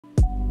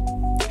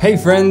Hey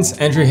friends,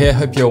 Andrew here,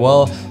 hope you're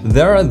well.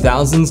 There are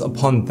thousands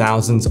upon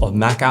thousands of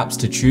Mac apps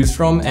to choose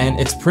from and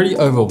it's pretty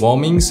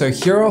overwhelming. So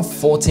here are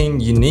 14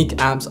 unique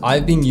apps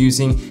I've been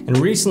using and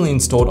recently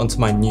installed onto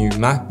my new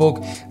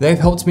MacBook. They've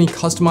helped me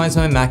customize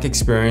my Mac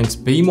experience,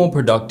 be more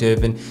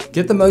productive and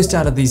get the most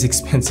out of these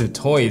expensive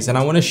toys, and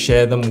I want to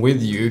share them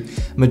with you.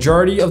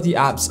 Majority of the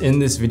apps in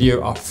this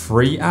video are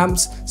free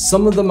apps.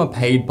 Some of them are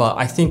paid, but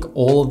I think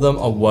all of them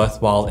are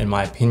worthwhile in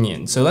my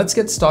opinion. So let's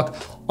get stuck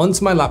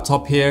onto my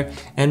laptop here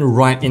and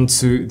right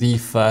into the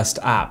first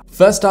app.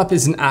 First up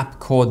is an app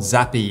called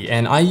Zappy,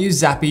 and I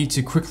use Zappy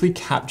to quickly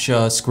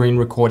capture screen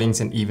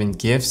recordings and even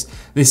GIFs.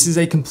 This is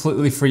a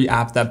completely free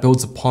app that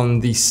builds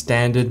upon the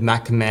standard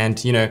Mac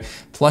command,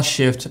 plus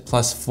shift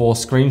plus 4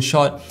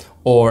 screenshot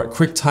or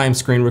QuickTime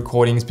screen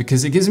recordings,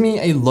 because it gives me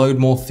a load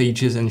more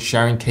features and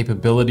sharing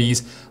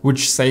capabilities,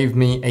 which save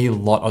me a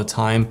lot of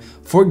time.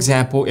 For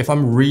example, if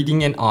I'm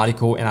reading an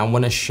article and I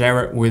want to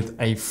share it with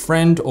a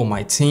friend or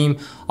my team,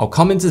 I'll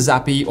come into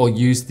Zappy or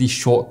use the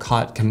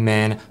shortcut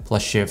command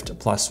plus shift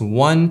plus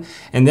 1,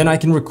 and then I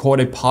can record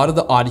a part of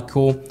the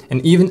article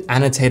and even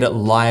annotate it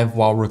live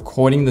while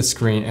recording the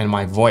screen and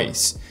my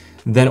voice.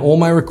 Then all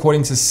my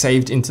recordings are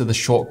saved into the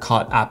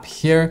shortcut app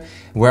here,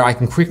 where I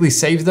can quickly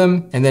save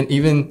them and then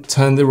even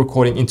turn the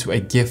recording into a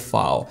GIF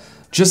file.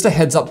 Just a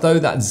heads up though,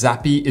 that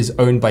Zappy is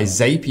owned by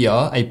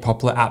Zapier, a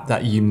popular app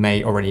that you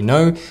may already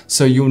know,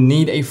 so you'll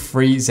need a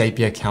free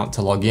Zapier account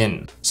to log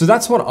in. So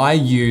that's what I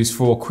use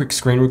for quick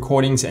screen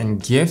recordings and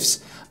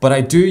GIFs, but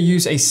I do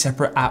use a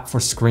separate app for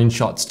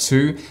screenshots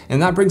too,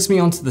 and that brings me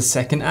on to the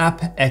second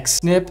app,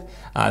 Xsnip.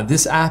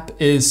 This app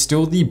is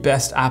still the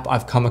best app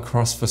I've come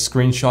across for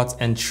screenshots,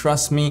 and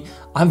trust me,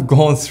 I've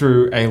gone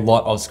through a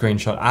lot of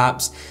screenshot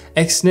apps.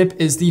 Xsnip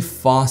is the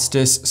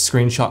fastest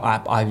screenshot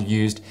app I've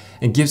used.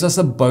 It gives us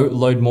a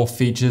boatload more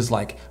features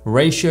like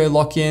ratio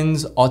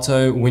lock-ins,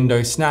 auto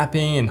window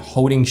snapping, and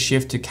holding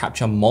shift to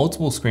capture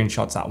multiple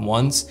screenshots at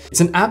once. It's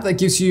an app that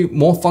gives you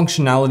more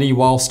functionality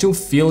while still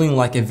feeling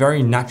like a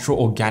very natural,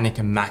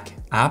 organic Mac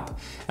app.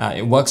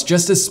 It works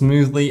just as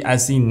smoothly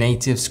as the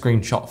native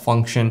screenshot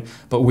function,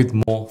 but with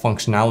more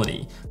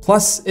functionality.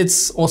 Plus,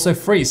 it's also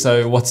free,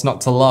 so what's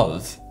not to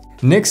love?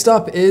 Next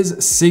up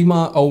is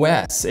Sigma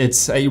OS.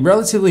 It's a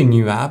relatively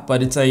new app,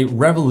 but it's a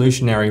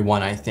revolutionary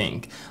one, I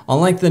think.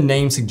 Unlike the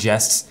name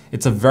suggests,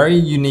 it's a very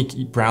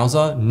unique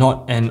browser,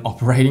 not an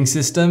operating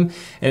system.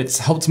 It's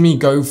helped me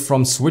go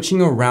from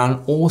switching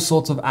around all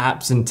sorts of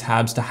apps and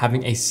tabs to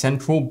having a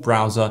central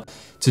browser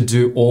to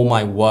do all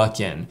my work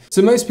in.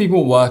 So most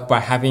people work by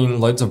having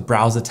loads of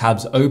browser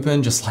tabs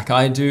open, just like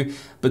I do,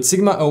 but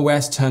Sigma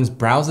OS turns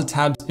browser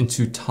tabs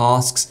into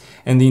tasks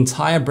and the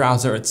entire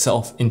browser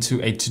itself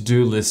into a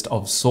to-do list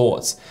of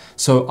sorts.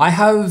 So I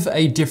have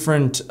a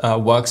different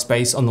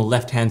workspace on the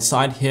left-hand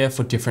side here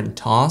for different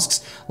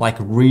tasks, like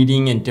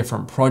reading and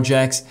different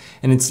projects,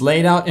 and it's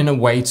laid out in a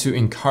way to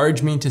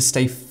encourage me to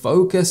stay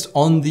focused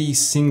on the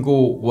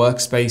single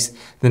workspace,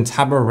 then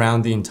tab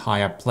around the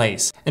entire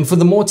place. And for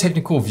the more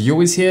technical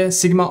viewers here,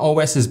 Sigma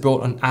OS is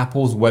built on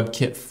Apple's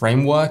WebKit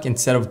framework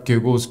instead of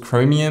Google's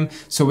Chromium,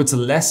 so it's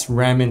less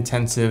RAM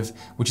intensive,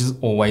 which is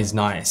always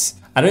nice.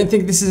 I don't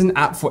think this is an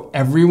app for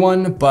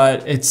everyone,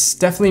 but it's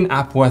definitely an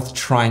app worth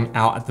trying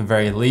out at the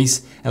very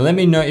least, and let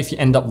me know if you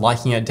end up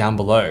liking it down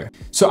below.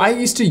 So I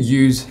used to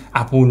use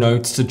Apple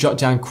Notes to jot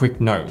down quick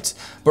notes,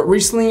 but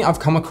recently I've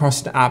come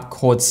across an app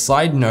called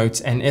Side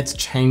Notes and it's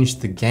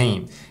changed the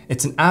game.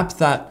 It's an app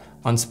that,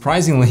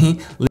 unsurprisingly,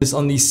 lives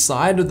on the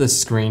side of the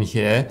screen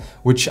here,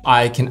 which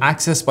I can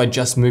access by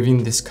just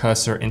moving this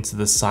cursor into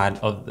the side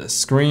of the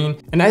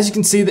screen. And as you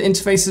can see, the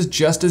interface is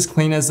just as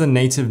clean as the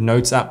native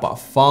Notes app, but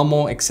far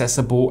more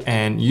accessible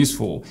and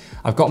useful.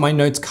 I've got my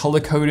notes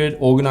color-coded,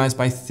 organized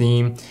by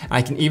theme.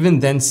 I can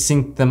even then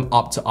sync them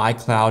up to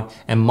iCloud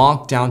and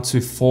mark down to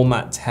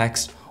format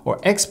text, or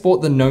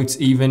export the notes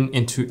even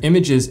into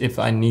images if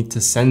I need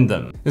to send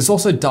them. There's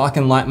also dark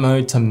and light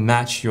mode to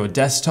match your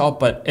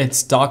desktop, but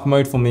it's dark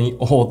mode for me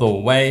all the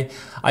way.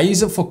 I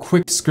use it for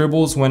quick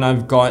scribbles when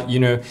I've got,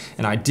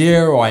 an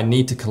idea or I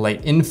need to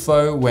collate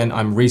info when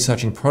I'm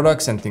researching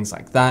products and things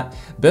like that.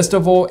 Best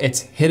of all, it's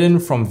hidden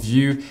from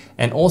view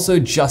and also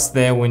just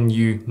there when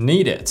you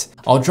need it.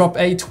 I'll drop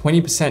a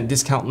 20%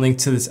 discount link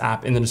to this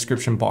app in the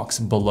description box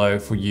below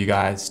for you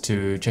guys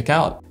to check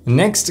out.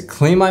 Next,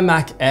 Clean My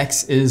Mac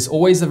X is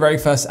always the very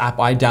first app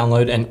I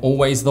download and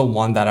always the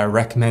one that I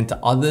recommend to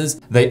others.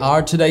 They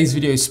are today's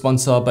video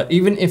sponsor, but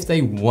even if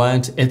they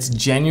weren't, it's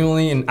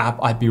genuinely an app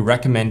I'd be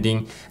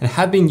recommending and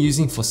have been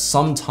using for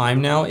some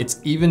time now. It's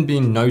even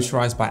been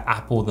notarized by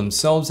Apple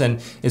themselves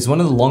and is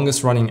one of the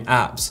longest running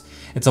apps.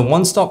 It's a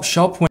one-stop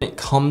shop when it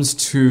comes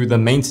to the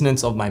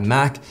maintenance of my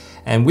Mac.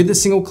 And with a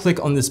single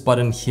click on this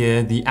button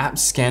here, the app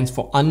scans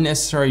for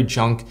unnecessary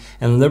junk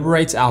and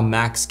liberates our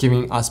Macs,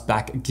 giving us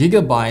back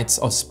gigabytes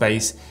of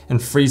space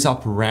and frees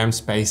up RAM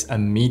space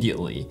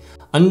immediately.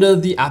 Under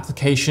the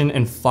application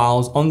and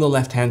files on the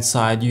left-hand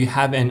side, you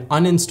have an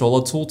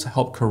uninstaller tool to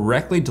help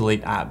correctly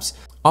delete apps.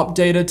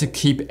 Updater to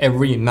keep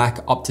every Mac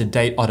up to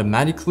date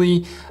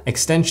automatically,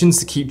 extensions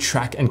to keep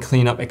track and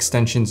clean up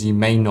extensions you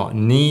may not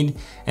need,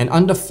 and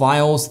under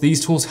files,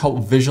 these tools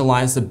help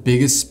visualize the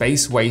biggest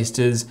space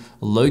wasters,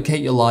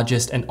 locate your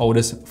largest and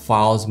oldest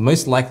files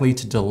most likely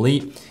to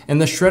delete, and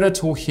the shredder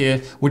tool here,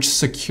 which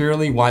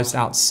securely wipes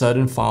out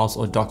certain files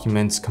or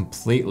documents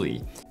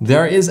completely.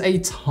 There is a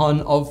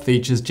ton of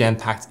features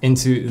jam-packed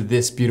into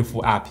this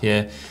beautiful app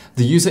here.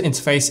 The user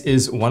interface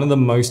is one of the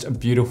most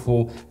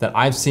beautiful that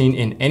I've seen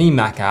in any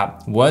Mac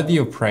app, worthy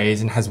of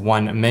praise and has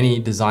won many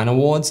design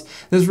awards.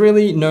 There's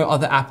really no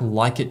other app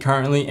like it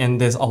currently, and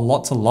there's a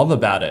lot to love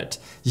about it.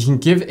 You can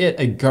give it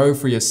a go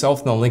for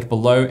yourself in the link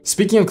below.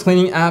 Speaking of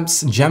cleaning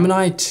apps,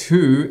 Gemini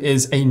 2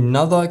 is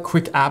another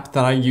quick app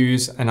that I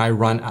use and I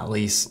run at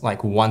least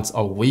like once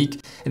a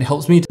week. It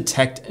helps me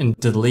detect and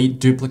delete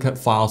duplicate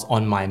files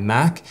on my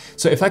Mac.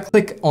 So if I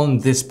click on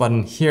this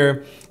button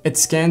here, it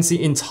scans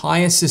the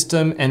entire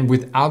system, and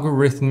with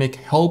algorithmic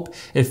help,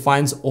 it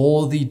finds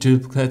all the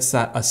duplicates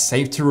that are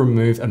safe to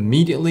remove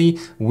immediately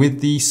with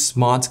the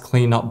smart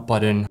cleanup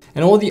button.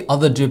 And all the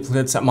other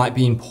duplicates that might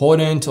be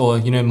important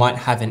or might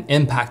have an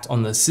impact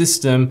on the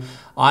system,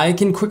 I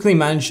can quickly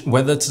manage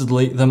whether to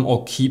delete them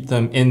or keep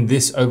them in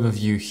this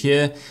overview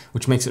here,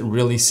 which makes it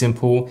really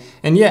simple.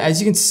 And yeah, as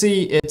you can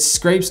see, it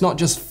scrapes not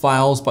just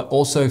files, but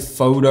also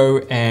photo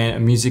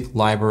and music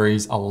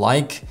libraries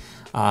alike.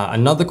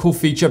 Another cool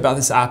feature about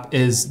this app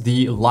is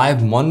the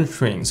live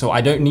monitoring. So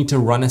I don't need to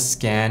run a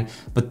scan,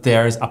 but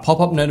there's a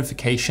pop-up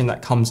notification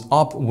that comes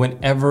up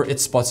whenever it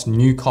spots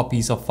new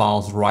copies of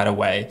files right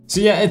away. So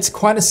yeah, it's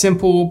quite a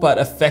simple but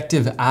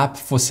effective app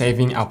for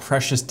saving our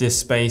precious disk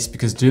space,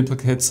 because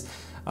duplicates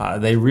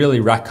they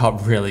really rack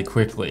up really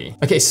quickly.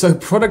 Okay, so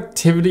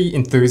productivity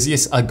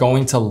enthusiasts are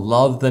going to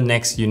love the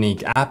next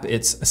unique app.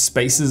 It's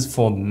Spaces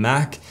for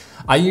Mac.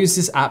 I use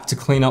this app to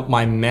clean up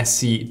my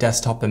messy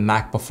desktop and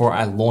Mac before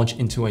I launch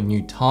into a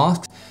new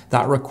task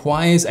that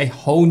requires a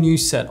whole new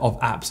set of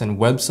apps and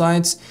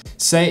websites.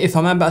 Say if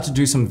I'm about to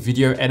do some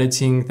video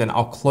editing, then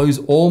I'll close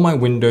all my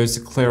windows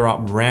to clear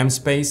up RAM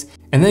space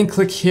and then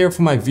click here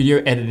for my video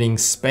editing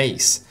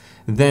space.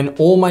 Then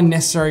all my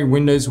necessary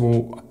windows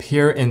will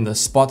appear in the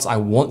spots I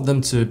want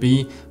them to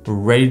be,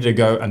 ready to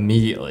go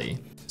immediately.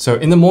 So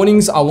in the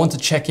mornings, I want to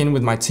check in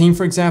with my team,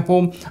 for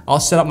example. I'll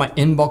set up my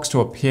inbox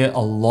to appear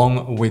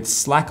along with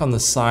Slack on the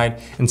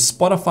side and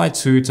Spotify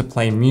too to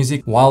play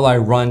music while I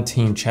run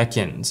team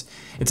check-ins.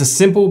 It's a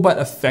simple but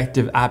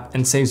effective app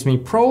and saves me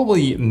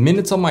probably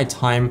minutes of my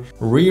time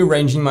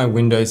rearranging my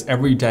windows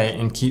every day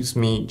and keeps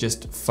me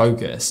just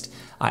focused.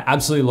 I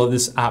absolutely love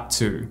this app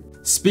too.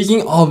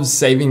 Speaking of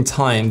saving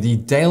time, the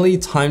daily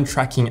time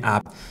tracking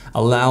app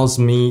allows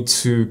me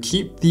to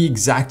keep the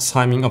exact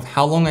timing of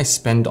how long I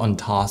spend on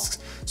tasks,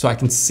 so I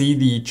can see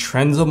the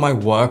trends of my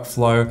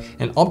workflow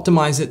and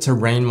optimize it to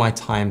rein my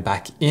time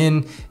back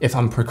in if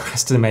I'm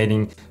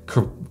procrastinating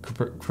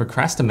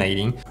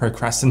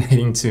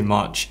too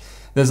much.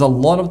 There's a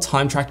lot of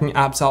time tracking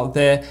apps out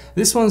there.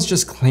 This one's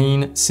just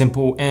clean,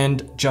 simple,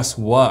 and just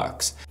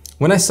works.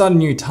 When I start a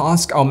new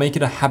task, I'll make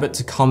it a habit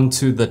to come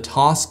to the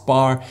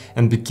taskbar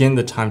and begin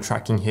the time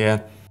tracking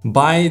here.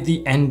 By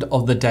the end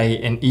of the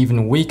day and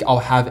even week, I'll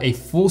have a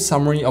full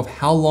summary of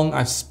how long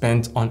I've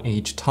spent on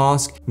each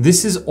task.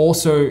 This is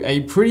also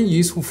a pretty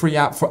useful free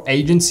app for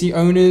agency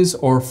owners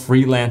or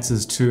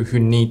freelancers too who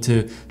need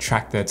to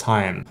track their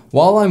time.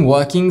 While I'm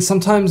working,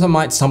 sometimes I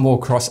might stumble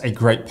across a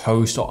great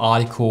post or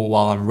article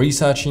while I'm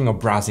researching or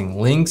browsing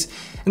links.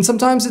 And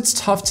sometimes it's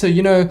tough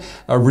to,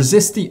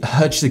 resist the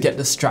urge to get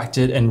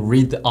distracted and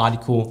read the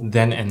article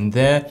then and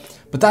there.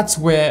 But that's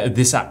where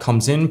this app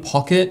comes in,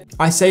 Pocket.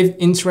 I save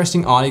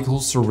interesting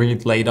articles to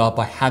read later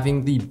by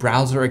having the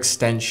browser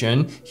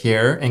extension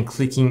here and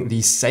clicking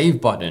the save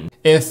button.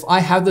 If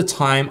I have the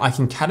time, I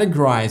can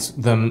categorize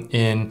them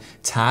in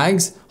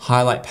tags,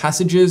 highlight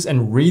passages,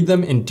 and read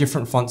them in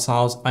different font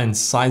styles and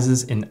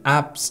sizes in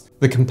apps.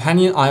 The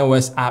companion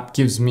iOS app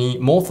gives me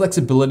more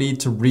flexibility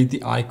to read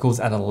the articles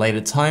at a later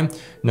time,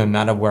 no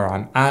matter where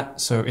I'm at,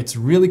 so it's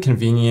really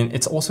convenient.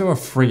 It's also a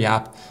free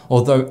app,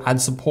 although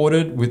ad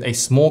supported with a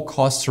small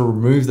cost to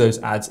remove those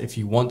ads if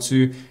you want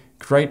to.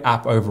 Great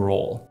app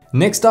overall.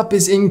 Next up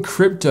is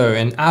Encrypto,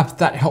 an app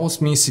that helps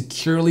me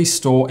securely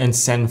store and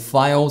send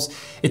files.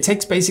 It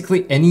takes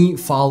basically any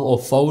file or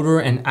folder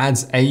and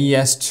adds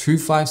AES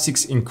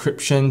 256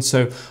 encryption,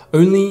 so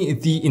only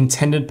the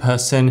intended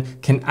person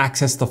can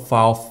access the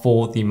file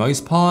for the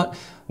most part.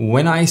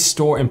 When I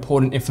store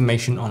important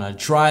information on a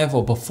drive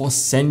or before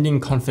sending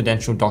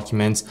confidential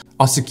documents,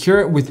 I'll secure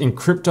it with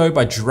Encrypto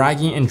by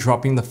dragging and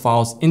dropping the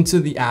files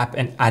into the app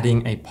and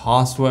adding a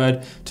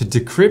password. To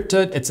decrypt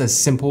it, it's as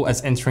simple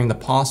as entering the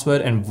password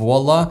and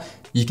voila,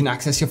 you can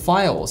access your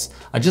files.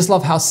 I just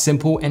love how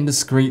simple and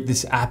discreet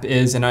this app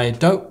is, and I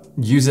don't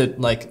use it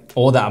like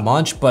all that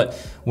much, but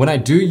when I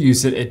do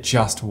use it, it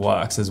just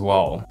works as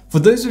well. For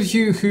those of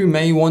you who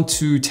may want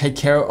to take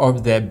care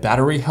of their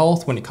battery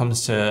health when it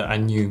comes to a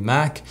new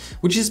Mac,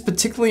 which is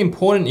particularly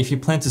important if you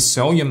plan to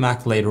sell your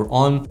Mac later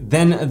on,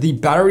 then the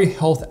battery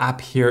health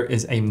app here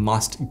is a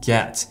must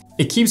get.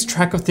 It keeps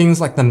track of things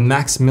like the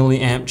max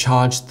milliamp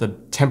charge, the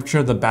temperature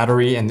of the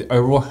battery, and the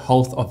overall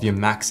health of your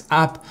Mac's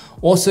app.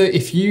 Also,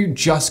 if you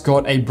just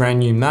got a brand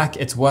new Mac,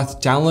 it's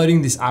worth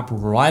downloading this app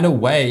right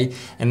away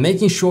and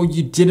making sure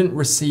you didn't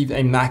receive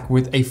a Mac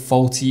with a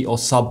faulty or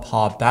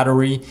subpar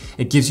battery.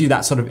 It gives you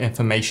that sort of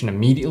information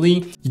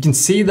immediately. You can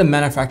see the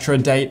manufacturer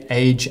date,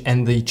 age,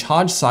 and the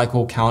charge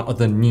cycle count of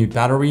the new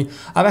battery.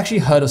 I've actually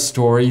heard of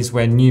stories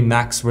where new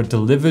Macs were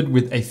delivered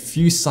with a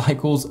few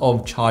cycles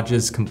of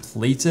charges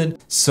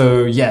completed.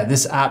 So yeah,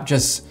 this app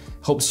just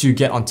helps you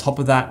get on top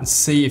of that and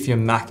see if your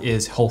Mac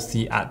is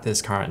healthy at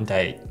this current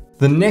date.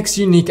 The next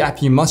unique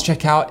app you must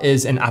check out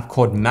is an app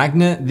called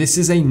Magnet. This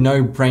is a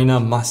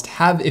no-brainer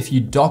must-have if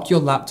you dock your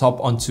laptop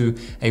onto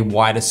a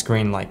wider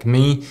screen like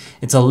me.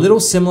 It's a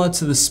little similar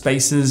to the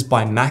Spaces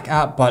by Mac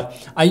app,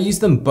 but I use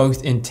them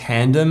both in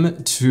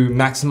tandem to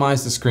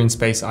maximize the screen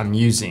space I'm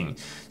using.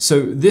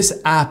 So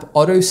this app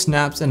auto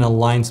snaps and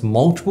aligns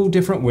multiple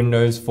different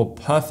windows for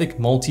perfect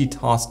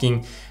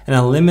multitasking and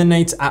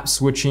eliminates app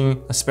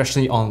switching,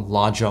 especially on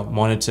larger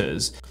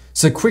monitors.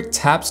 So quick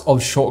taps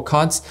of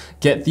shortcuts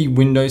get the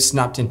windows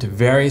snapped into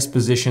various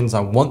positions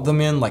I want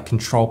them in, like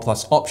Control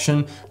plus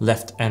Option,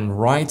 left and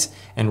right,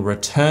 and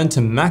return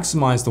to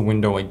maximize the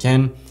window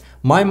again.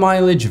 My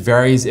mileage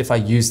varies if I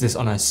use this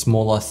on a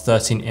smaller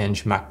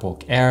 13-inch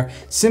MacBook Air,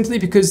 simply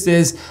because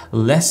there's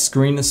less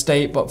screen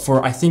estate, but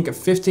for I think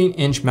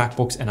 15-inch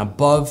MacBooks and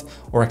above,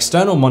 or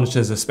external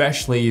monitors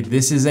especially,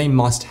 this is a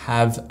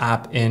must-have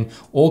app in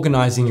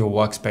organizing your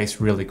workspace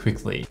really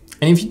quickly.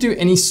 And if you do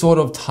any sort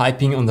of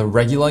typing on the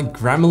regular,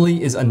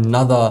 Grammarly is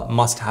another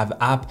must-have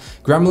app.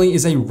 Grammarly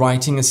is a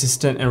writing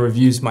assistant and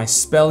reviews my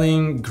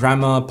spelling,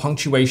 grammar,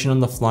 punctuation on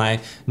the fly,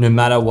 no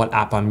matter what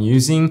app I'm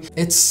using.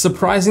 It's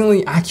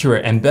surprisingly accurate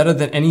and better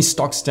than any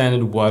stock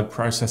standard word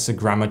processor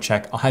grammar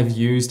check I've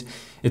used.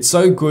 It's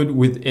so good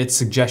with its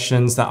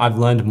suggestions that I've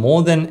learned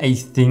more than a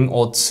thing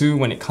or two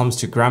when it comes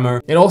to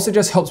grammar. It also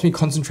just helps me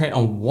concentrate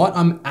on what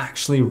I'm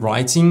actually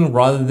writing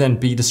rather than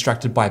be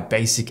distracted by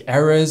basic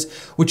errors,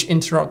 which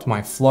interrupt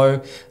my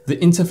flow. The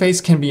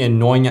interface can be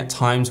annoying at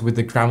times with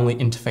the Grammarly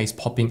interface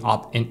popping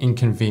up in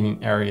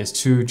inconvenient areas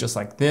too, just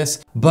like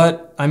this.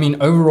 But I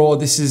mean, overall,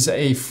 this is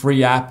a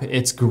free app.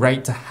 It's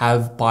great to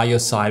have by your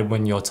side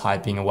when you're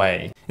typing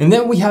away. And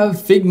then we have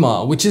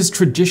Figma, which is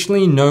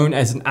traditionally known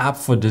as an app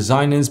for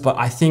designers, but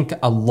I think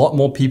a lot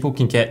more people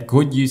can get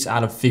good use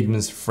out of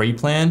Figma's free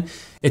plan.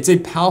 It's a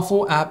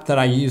powerful app that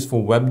I use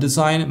for web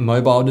design,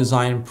 mobile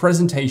design,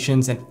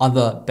 presentations, and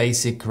other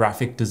basic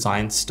graphic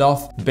design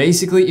stuff.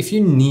 Basically, if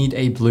you need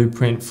a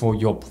blueprint for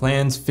your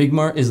plans,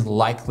 Figma is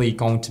likely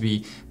going to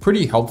be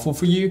pretty helpful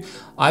for you.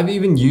 I've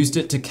even used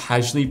it to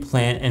casually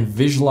plan and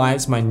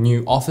visualize my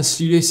new office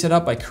studio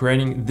setup by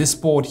creating this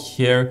board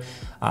here.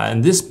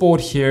 And this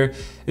board here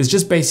is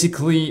just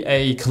basically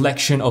a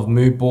collection of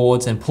mood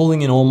boards and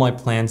pulling in all my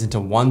plans into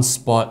one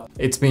spot.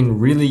 It's been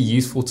really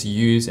useful to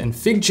use, and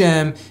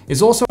FigJam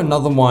is also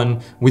another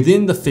one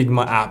within the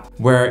Figma app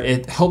where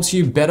it helps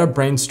you better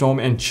brainstorm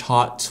and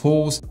chart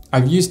tools.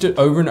 I've used it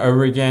over and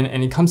over again,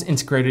 and it comes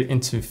integrated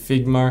into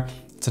Figma.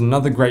 It's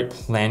another great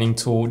planning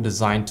tool,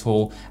 design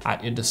tool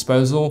at your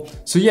disposal.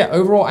 So yeah,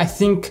 overall, I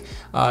think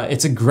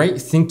it's a great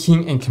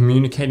thinking and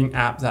communicating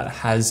app that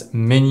has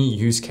many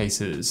use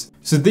cases.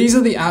 So these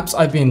are the apps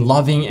I've been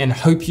loving and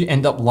hope you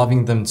end up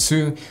loving them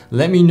too.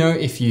 Let me know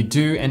if you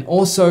do. And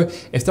also,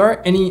 if there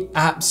are any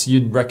apps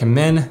you'd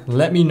recommend,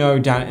 let me know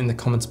down in the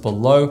comments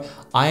below.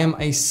 I am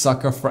a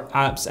sucker for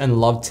apps and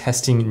love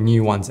testing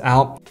new ones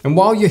out. And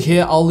while you're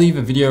here, I'll leave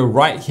a video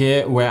right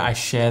here where I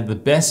share the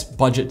best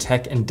budget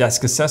tech and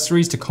desk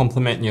accessories to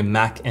complement your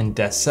Mac and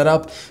desk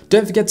setup.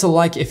 Don't forget to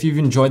like if you've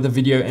enjoyed the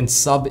video and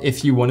sub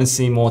if you want to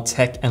see more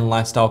tech and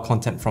lifestyle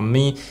content from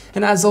me.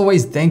 And as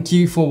always, thank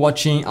you for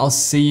watching. I'll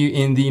see you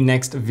in the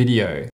next video.